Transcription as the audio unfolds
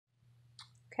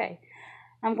Okay,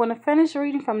 I'm going to finish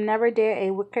reading from Never Dare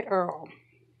A Wicked Earl.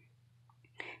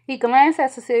 He glanced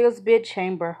at Cecilia's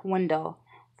bedchamber window.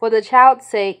 For the child's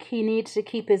sake, he needed to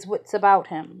keep his wits about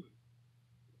him.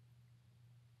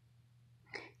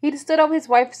 He stood over his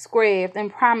wife's grave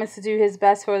and promised to do his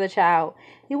best for the child.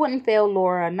 He wouldn't fail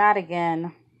Laura, not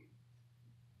again.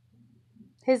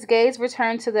 His gaze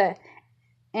returned to the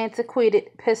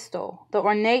antiquated pistol. The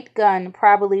ornate gun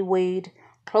probably weighed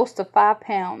close to 5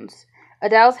 pounds.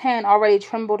 Adele's hand already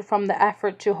trembled from the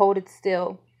effort to hold it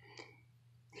still.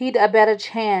 He'd a better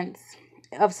chance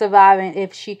of surviving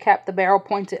if she kept the barrel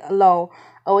pointed low,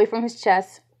 away from his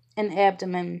chest and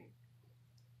abdomen.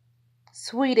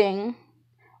 Sweeting,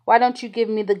 why don't you give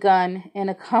me the gun and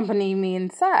accompany me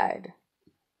inside?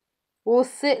 We'll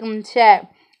sit and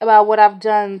chat about what I've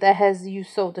done that has you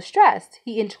so distressed.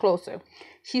 He inched closer.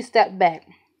 She stepped back.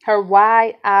 Her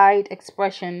wide-eyed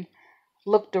expression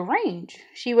looked deranged.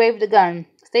 She waved the gun.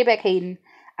 Stay back, Hayden.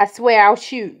 I swear I'll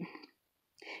shoot.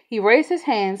 He raised his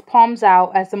hands, palms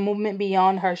out, as the movement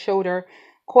beyond her shoulder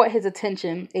caught his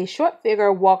attention. A short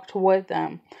figure walked toward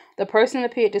them. The person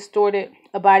appeared distorted,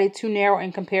 a body too narrow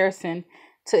in comparison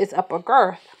to its upper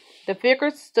girth. The figure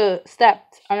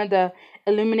stepped under the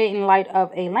illuminating light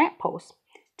of a lamppost.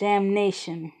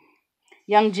 Damnation.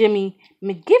 Young Jimmy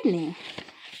McGivney.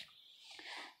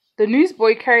 The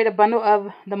newsboy carried a bundle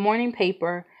of the morning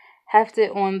paper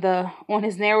hefted on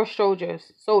his narrow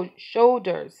shoulders.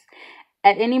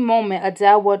 At any moment,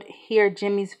 Adele would hear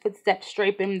Jimmy's footsteps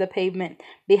scraping the pavement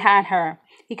behind her.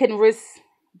 He couldn't risk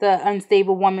the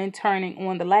unstable woman turning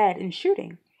on the lad and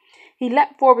shooting. He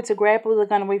leapt forward to grab the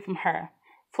gun away from her.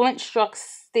 Flint struck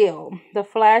steel. The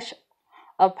flash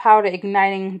of powder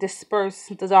igniting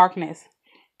dispersed the darkness.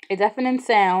 A deafening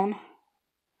sound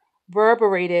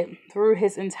reverberated through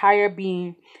his entire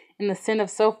being, and the scent of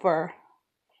sulfur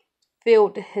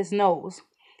filled his nose.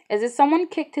 As if someone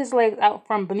kicked his legs out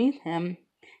from beneath him,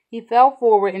 he fell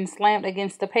forward and slammed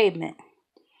against the pavement.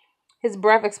 His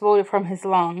breath exploded from his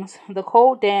lungs. The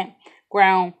cold, damp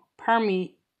ground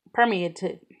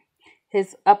permeated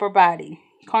his upper body,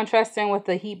 contrasting with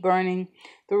the heat burning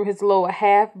through his lower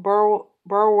half,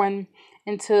 burrowing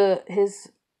into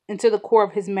the core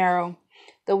of his marrow.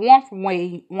 The warmth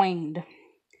waned,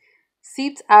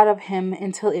 seeped out of him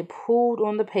until it pooled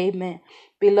on the pavement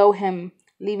below him,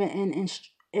 leaving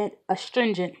an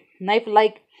astringent,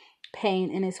 knife-like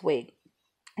pain in his wake.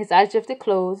 His eyes drifted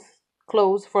closed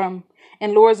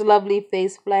and Laura's lovely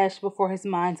face flashed before his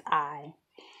mind's eye.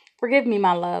 Forgive me,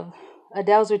 my love.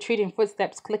 Adele's retreating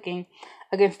footsteps clicking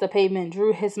against the pavement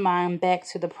drew his mind back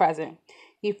to the present.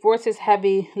 He forced his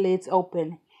heavy lids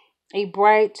open. A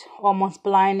bright, almost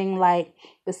blinding light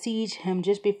besieged him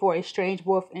just before a strange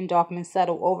wolf in darkness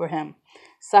settled over him,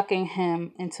 sucking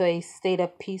him into a state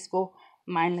of peaceful,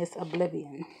 mindless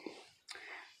oblivion.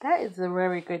 That is a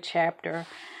very good chapter.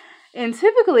 And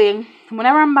typically,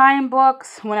 whenever I'm buying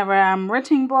books, whenever I'm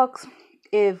renting books,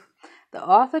 if the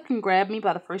author can grab me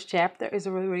by the first chapter, it's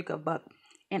a really, really good book.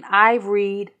 And I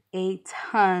read a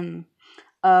ton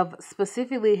of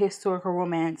specifically historical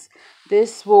romance.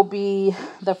 This will be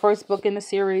the first book in the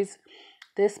series.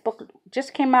 This book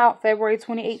just came out February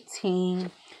 2018.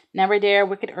 Never Dare A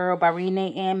Wicked Earl by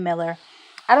Renee Ann Miller.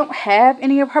 I don't have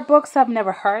any of her books. I've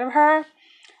never heard of her.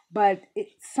 But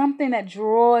it's something that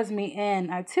draws me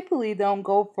in. I typically don't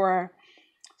go for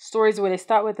stories where they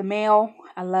start with the male.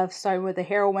 I love starting with the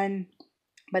heroine.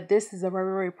 But this is a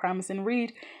very, very promising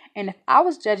read. And if I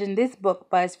was judging this book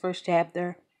by its first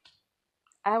chapter,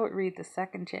 I would read the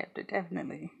second chapter,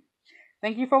 definitely.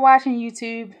 Thank you for watching,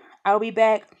 YouTube. I'll be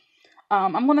back.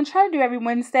 I'm going to try to do every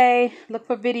Wednesday. Look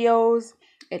for videos,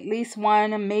 at least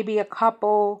one, maybe a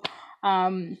couple.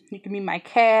 You can meet my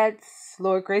cats.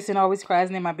 Lord Grayson always cries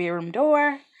near my bedroom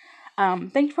door.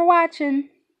 Thank you for watching.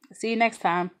 See you next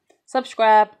time.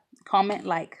 Subscribe, comment,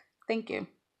 like. Thank you.